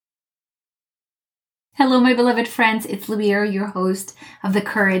Hello, my beloved friends. It's Libera, your host of The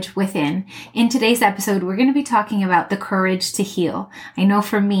Courage Within. In today's episode, we're going to be talking about the courage to heal. I know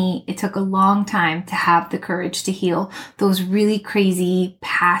for me, it took a long time to have the courage to heal those really crazy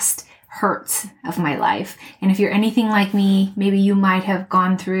past hurts of my life. And if you're anything like me, maybe you might have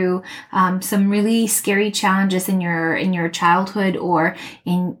gone through some really scary challenges in your childhood or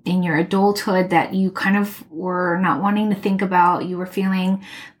in your adulthood that you kind of were not wanting to think about. You were feeling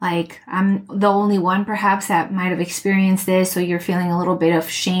like I'm the only one perhaps that might have experienced this, so you're feeling a little bit of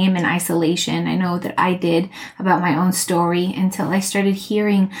shame and isolation. I know that I did about my own story until I started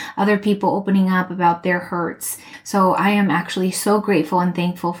hearing other people opening up about their hurts. So I am actually so grateful and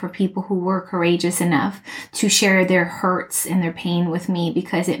thankful for people who were courageous enough to share their hurts and their pain with me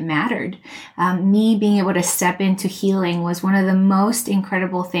because it mattered. Me being able to step into healing was one of the most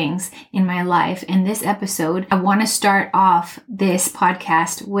incredible things in my life. In this episode, I want to start off this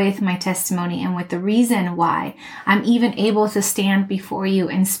podcast with my testimony and with the reason why I'm even able to stand before you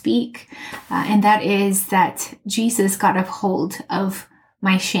and speak. And that is that Jesus got a hold of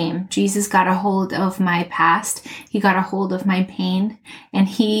my shame. Jesus got a hold of my past. He got a hold of my pain, and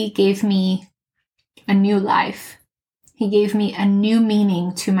he gave me a new life. He gave me a new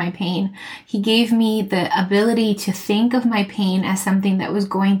meaning to my pain. He gave me the ability to think of my pain as something that was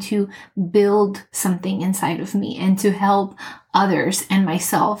going to build something inside of me and to help others and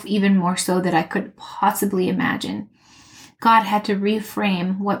myself even more so than I could possibly imagine. God had to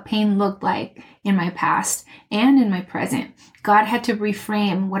reframe what pain looked like in my past and in my present. God had to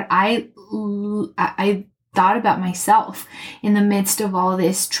reframe what I thought about myself in the midst of all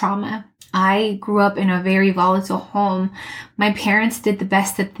this trauma. I grew up in a very volatile home. My parents did the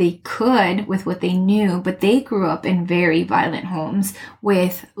best that they could with what they knew, but they grew up in very violent homes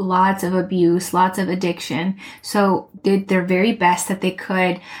with lots of abuse, lots of addiction. So did their very best that they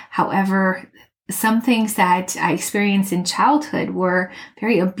could. However, some things that I experienced in childhood were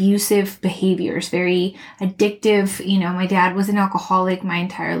very abusive behaviors, very addictive. My dad was an alcoholic my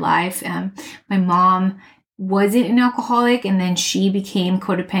entire life. My mom wasn't an alcoholic, and then she became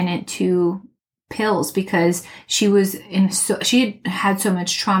codependent to pills because she had so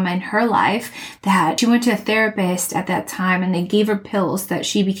much trauma in her life that she went to a therapist at that time, and they gave her pills that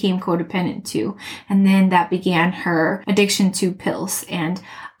she became codependent to, and then that began her addiction to pills. And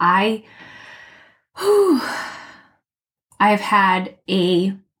I've had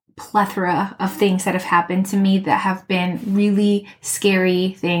a plethora of things that have happened to me that have been really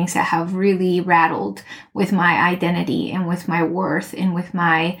scary things that have really rattled with my identity and with my worth and with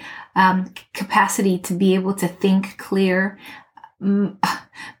my capacity to be able to think clear.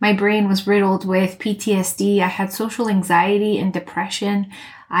 My brain was riddled with PTSD. I had social anxiety and depression.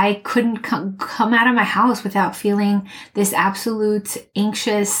 I couldn't come out of my house without feeling this absolute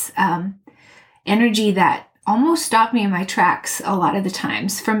anxious energy that almost stopped me in my tracks a lot of the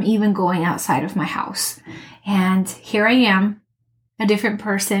times from even going outside of my house. And here I am, a different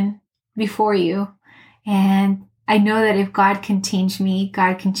person before you. And I know that if God can change me,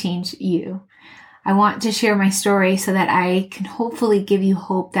 God can change you. I want to share my story so that I can hopefully give you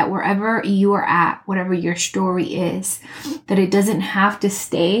hope that wherever you are at, whatever your story is, that it doesn't have to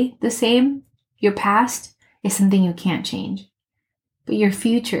stay the same. Your past is something you can't change, but your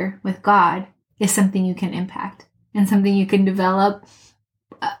future with God is something you can impact and something you can develop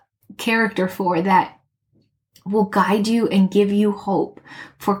character for that will guide you and give you hope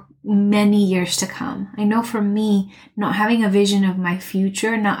for many years to come. I know for me, not having a vision of my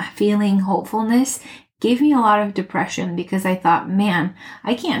future, not feeling hopefulness gave me a lot of depression because I thought, man,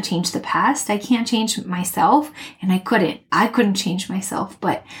 I can't change the past. I can't change myself. And I couldn't change myself,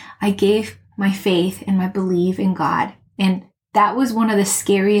 but I gave my faith and my belief in God. And that was one of the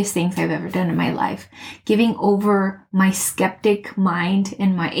scariest things I've ever done in my life. Giving over my skeptic mind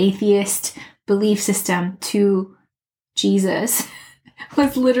and my atheist belief system to Jesus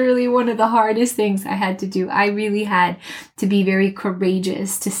was literally one of the hardest things I had to do. I really had to be very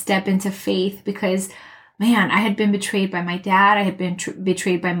courageous to step into faith because, man, I had been betrayed by my dad. I had been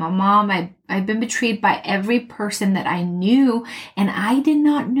betrayed by my mom. I'd been betrayed by every person that I knew, and I did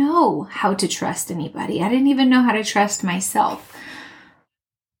not know how to trust anybody. I didn't even know how to trust myself.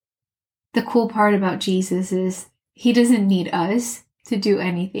 The cool part about Jesus is he doesn't need us to do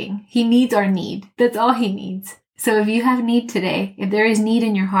anything. He needs our need. That's all he needs. So if you have need today, if there is need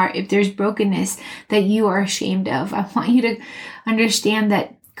in your heart, if there's brokenness that you are ashamed of, I want you to understand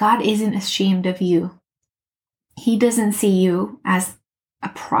that God isn't ashamed of you. He doesn't see you as a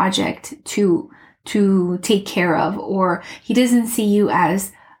project to take care of, or he doesn't see you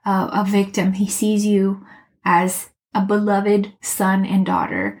as a victim. He sees you as a beloved son and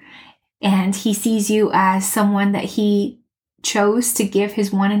daughter. And he sees you as someone that he chose to give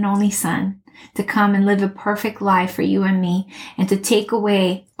his one and only son to come and live a perfect life for you and me, and to take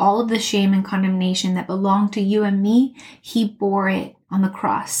away all of the shame and condemnation that belonged to you and me. He bore it on the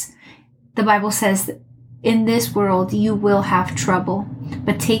cross. The Bible says that in this world you will have trouble,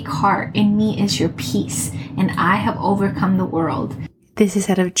 but take heart, in me is your peace, and I have overcome the world. This is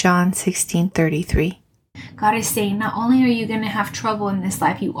out of John 16:33. God is saying, not only are you going to have trouble in this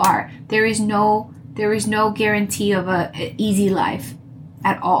life, you are. There is no guarantee of an easy life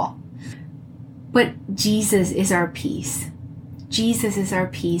at all. But Jesus is our peace. Jesus is our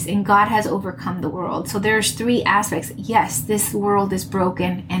peace, and God has overcome the world. So there's three aspects. Yes, this world is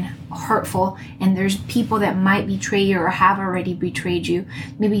broken and hurtful, and there's people that might betray you or have already betrayed you.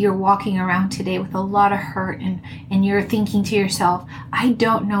 Maybe you're walking around today with a lot of hurt, and you're thinking to yourself, I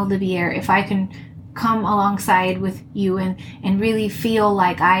don't know, Libier, if I can come alongside with you and really feel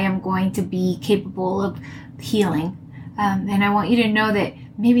like I am going to be capable of healing. And I want you to know that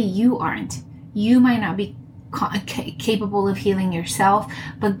maybe you aren't. You might not be capable of healing yourself,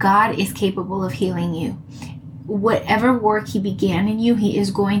 but God is capable of healing you. Whatever work he began in you, he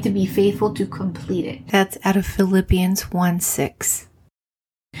is going to be faithful to complete it. That's out of Philippians 1:6.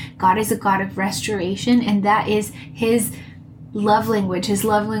 God is a God of restoration, and that is his love language. His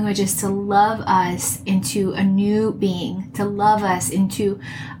love language is to love us into a new being, to love us into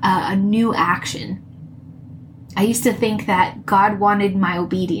a new action. I used to think that God wanted my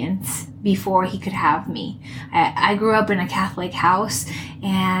obedience before he could have me. I grew up in a Catholic house,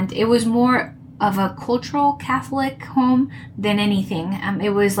 and it was more of a cultural Catholic home than anything.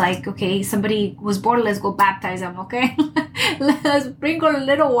 It was like, okay, somebody was born, let's go baptize them, okay? Let's sprinkle a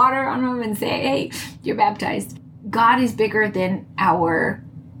little water on them and say, hey, you're baptized. God is bigger than our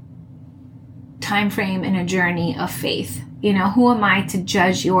time frame in a journey of faith. You know, who am I to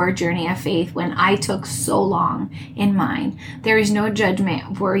judge your journey of faith when I took so long in mine? There is no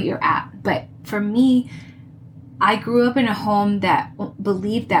judgment where you're at. But for me, I grew up in a home that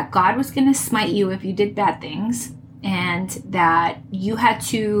believed that God was going to smite you if you did bad things, and that you had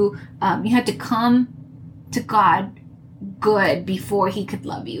to come to God good before he could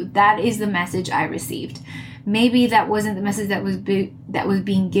love you. That is the message I received. Maybe that wasn't the message that was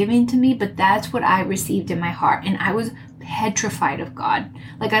being given to me, but that's what I received in my heart. And I was petrified of God.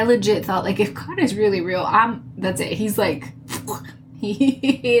 Like, I legit thought, like, if God is really real, that's it. He's like,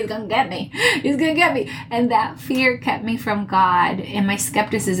 he's gonna get me. He's gonna get me. And that fear kept me from God, and my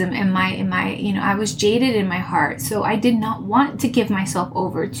skepticism and my, I was jaded in my heart. So I did not want to give myself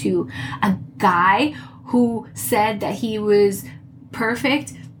over to a guy who said that he was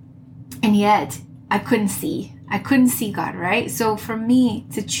perfect, and yet I couldn't see God, right? So for me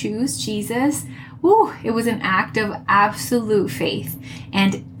to choose Jesus, it was an act of absolute faith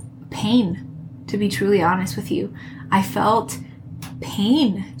and pain, to be truly honest with you. I felt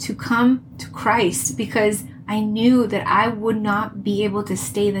pain to come to Christ because I knew that I would not be able to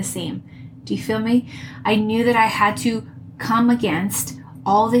stay the same. Do you feel me? I knew that I had to come against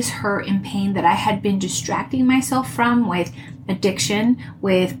all this hurt and pain that I had been distracting myself from with addiction,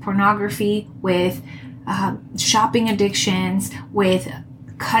 with pornography, with shopping addictions, with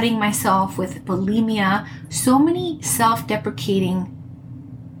cutting myself, with bulimia. So many self-deprecating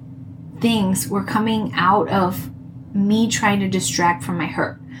things were coming out of me trying to distract from my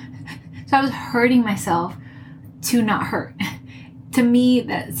hurt. So I was hurting myself to not hurt. To me,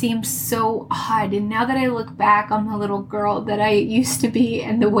 that seems so odd. And now that I look back on the little girl that I used to be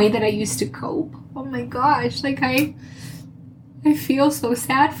and the way that I used to cope, oh my gosh, like I feel so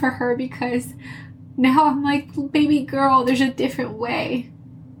sad for her, because now I'm like, baby girl, there's a different way.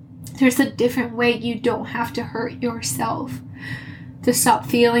 There's a different way. You don't have to hurt yourself to stop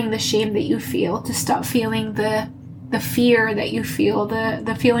feeling the shame that you feel, to stop feeling the fear that you feel,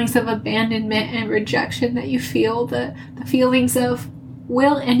 the feelings of abandonment and rejection that you feel, the feelings of,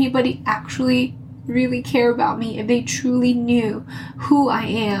 will anybody actually really care about me if they truly knew who I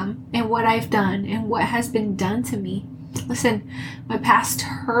am and what I've done and what has been done to me? Listen, my past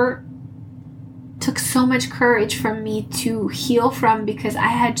hurt took so much courage for me to heal from, because I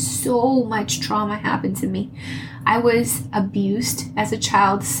had so much trauma happen to me. I was abused as a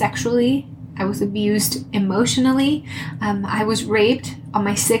child sexually. I was abused emotionally. I was raped on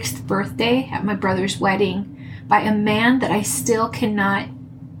my 6th birthday at my brother's wedding by a man that I still cannot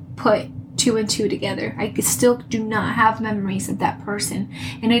put 2 and 2 together. I still do not have memories of that person.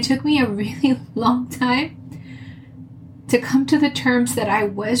 And it took me a really long time to come to the terms that I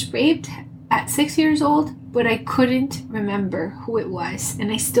was raped at 6 years old, but I couldn't remember who it was,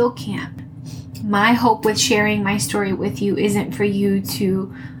 and I still can't. My hope with sharing my story with you isn't for you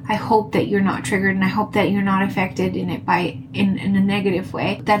to I hope that you're not triggered, and I hope that you're not affected in it in a negative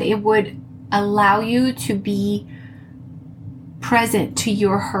way, that it would allow you to be present to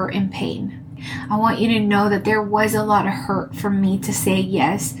your hurt and pain. I want you to know that there was a lot of hurt for me to say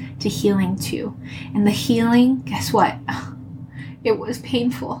yes to healing too. And the healing, guess what? It was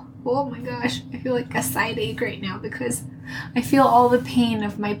painful. Oh my gosh, I feel like a side ache right now because I feel all the pain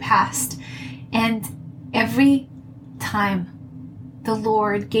of my past. And every time the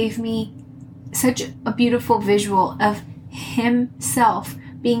Lord gave me such a beautiful visual of Himself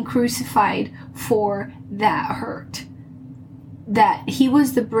being crucified for that hurt. That He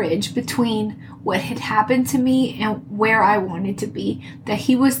was the bridge between what had happened to me and where I wanted to be. That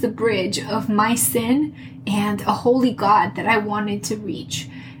He was the bridge of my sin and a holy God that I wanted to reach.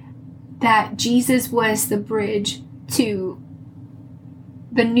 That Jesus was the bridge to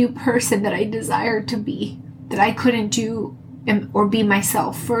the new person that I desired to be. That I couldn't do or be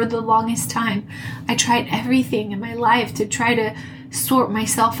myself for the longest time. I tried everything in my life to try to sort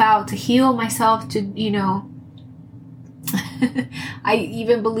myself out, to heal myself, to, I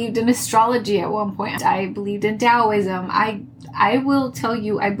even believed in astrology at one point. I believed in Taoism. I will tell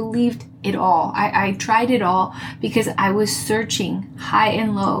you, I believed it all. I tried it all because I was searching high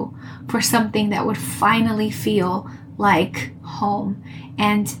and low for something that would finally feel like home.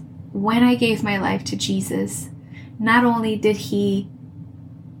 And when I gave my life to Jesus, not only did He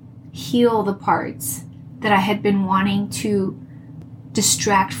heal the parts that I had been wanting to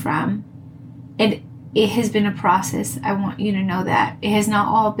distract from, and it has been a process. I want you to know that. It has not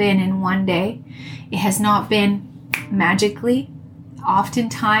all been in one day. It has not been magically.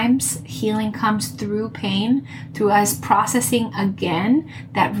 Oftentimes, healing comes through pain, through us processing again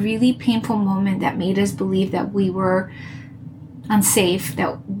that really painful moment that made us believe that we were unsafe,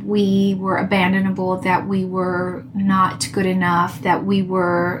 that we were abandonable, that we were not good enough, that we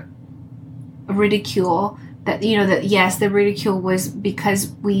were ridicule, that yes, the ridicule was because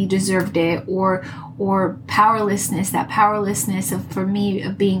we deserved it, or powerlessness, that powerlessness for me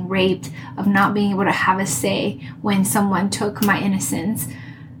of being raped, of not being able to have a say when someone took my innocence.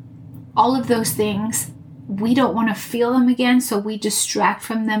 All of those things, we don't want to feel them again, so we distract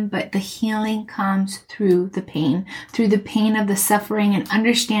from them, but the healing comes through the pain of the suffering and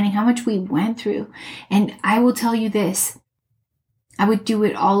understanding how much we went through. And I will tell you this, I would do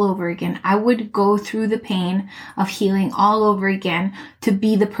it all over again. I would go through the pain of healing all over again to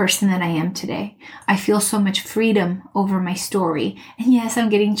be the person that I am today. I feel so much freedom over my story. And yes, I'm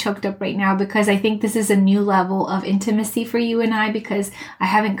getting choked up right now because I think this is a new level of intimacy for you and I, because I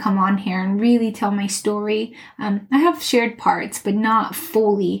haven't come on here and really tell my story. I have shared parts, but not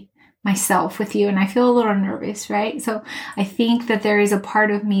fully myself with you. And I feel a little nervous, right? So I think that there is a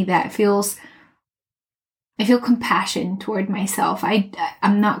part of me that I feel compassion toward myself.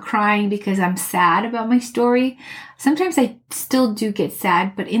 I'm not crying because I'm sad about my story. Sometimes I still do get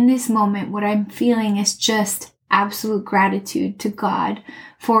sad, but in this moment, what I'm feeling is just absolute gratitude to God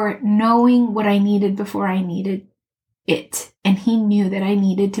for knowing what I needed before I needed it. And He knew that I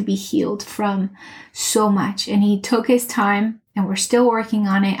needed to be healed from so much. And He took His time, and we're still working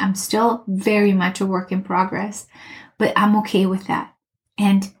on it. I'm still very much a work in progress, but I'm okay with that.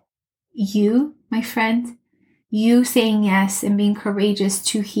 And you, my friend, you saying yes and being courageous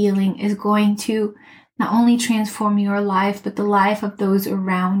to healing is going to not only transform your life, but the life of those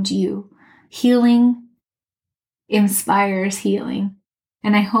around you. Healing inspires healing.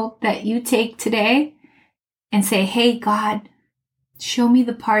 And I hope that you take today and say, hey, God, show me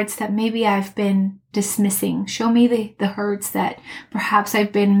the parts that maybe I've been dismissing. Show me the hurts that perhaps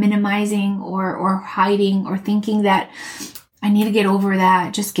I've been minimizing or hiding, or thinking that I need to get over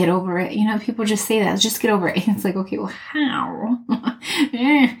that. Just get over it. People just say that. Just get over it. It's like, okay, well, how?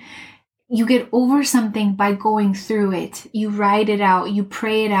 You get over something by going through it. You write it out. You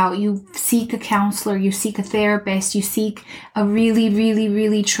pray it out. You seek a counselor. You seek a therapist. You seek a really, really,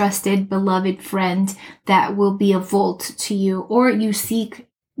 really trusted, beloved friend that will be a vault to you. Or you seek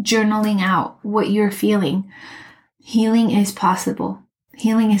journaling out what you're feeling. Healing is possible.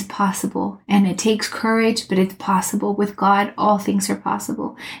 Healing is possible, and it takes courage, but it's possible. With God, all things are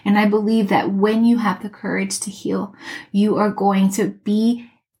possible. And I believe that when you have the courage to heal, you are going to be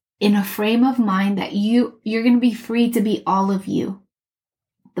in a frame of mind that you're going to be free to be all of you.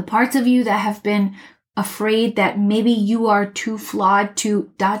 The parts of you that have been afraid that maybe you are too flawed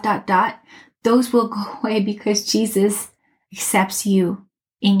to ... those will go away because Jesus accepts you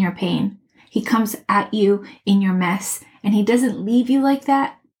in your pain. He comes at you in your mess. And He doesn't leave you like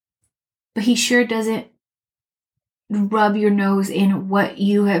that, but He sure doesn't rub your nose in what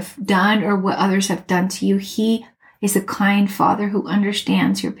you have done or what others have done to you. He is a kind Father who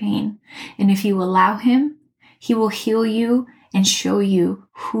understands your pain. And if you allow Him, He will heal you and show you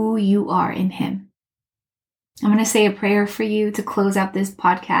who you are in Him. I'm going to say a prayer for you to close out this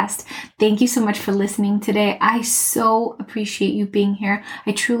podcast. Thank you so much for listening today. I so appreciate you being here.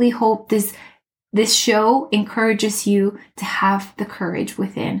 I truly hope this show encourages you to have the courage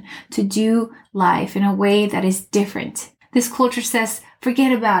within, to do life in a way that is different. This culture says,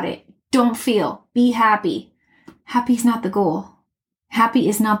 forget about it. Don't feel. Be happy. Happy is not the goal. Happy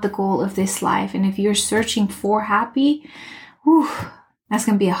is not the goal of this life. And if you're searching for happy, that's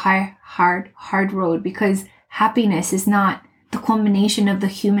going to be a hard road, because happiness is not the culmination of the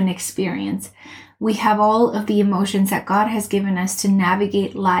human experience. We have all of the emotions that God has given us to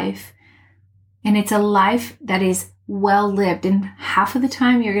navigate life. And it's a life that is well lived. And half of the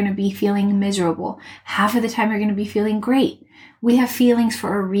time you're going to be feeling miserable. Half of the time you're going to be feeling great. We have feelings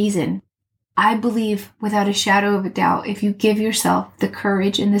for a reason. I believe without a shadow of a doubt, if you give yourself the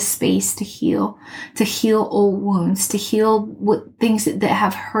courage and the space to heal old wounds, to heal things that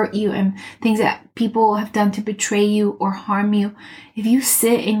have hurt you and things that people have done to betray you or harm you, if you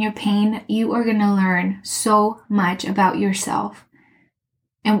sit in your pain, you are going to learn so much about yourself.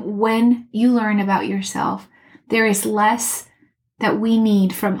 And when you learn about yourself, there is less that we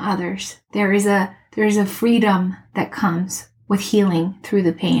need from others. There is a freedom that comes with healing through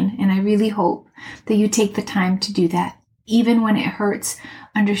the pain. And I really hope that you take the time to do that. Even when it hurts,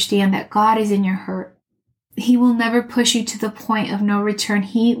 understand that God is in your hurt. He will never push you to the point of no return.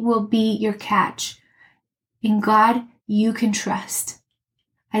 He will be your catch. In God, you can trust.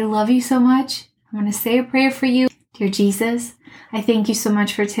 I love you so much. I'm going to say a prayer for you. Dear Jesus, I thank you so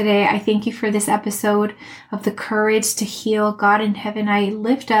much for today. I thank you for this episode of the courage to heal. God in heaven, I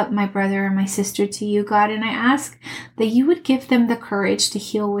lift up my brother and my sister to you, God, and I ask that you would give them the courage to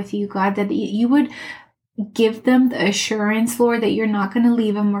heal with you, God, that you would give them the assurance, Lord, that you're not going to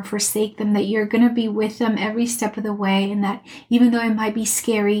leave them or forsake them, that you're going to be with them every step of the way, and that even though it might be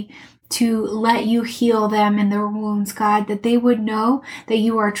scary to let you heal them and their wounds, God, that they would know that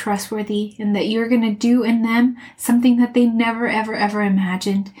you are trustworthy and that you're going to do in them something that they never, ever, ever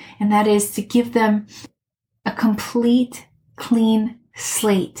imagined. And that is to give them a complete, clean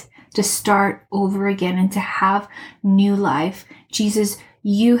slate to start over again and to have new life. Jesus,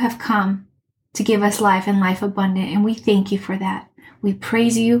 you have come to give us life and life abundant. And we thank you for that. We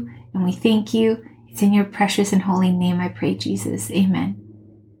praise you and we thank you. It's in your precious and holy name I pray, Jesus. Amen.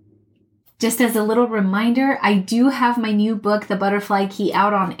 Just as a little reminder, I do have my new book, The Butterfly Key,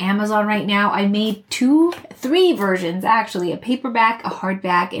 out on Amazon right now. I made 3 versions, actually, a paperback, a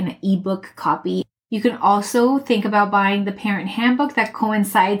hardback, and an ebook copy. You can also think about buying the parent handbook that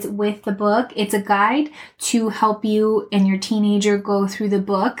coincides with the book. It's a guide to help you and your teenager go through the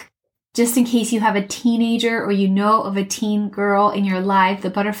book. Just in case you have a teenager or you know of a teen girl in your life, The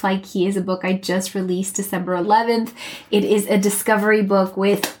Butterfly Key is a book I just released December 11th. It is a discovery book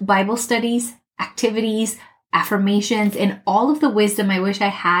with Bible studies, activities, affirmations, and all of the wisdom I wish I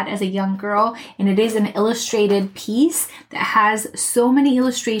had as a young girl. And it is an illustrated piece that has so many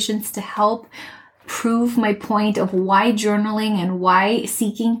illustrations to help prove my point of why journaling and why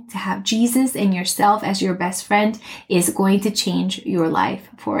seeking to have Jesus and yourself as your best friend is going to change your life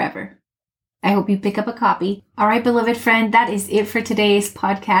forever. I hope you pick up a copy. All right, beloved friend, that is it for today's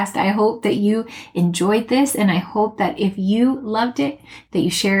podcast. I hope that you enjoyed this, and I hope that if you loved it, that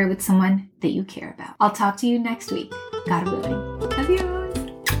you share it with someone that you care about. I'll talk to you next week. God willing.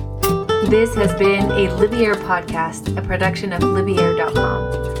 Adios. This has been a Libier podcast, a production of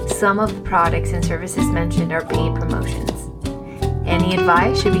Libier.com. Some of the products and services mentioned are paid promotions. Any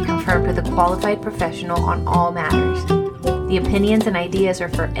advice should be confirmed with a qualified professional on all matters. The opinions and ideas are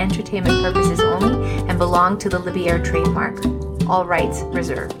for entertainment purposes only and belong to the Libier trademark. All rights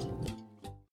reserved.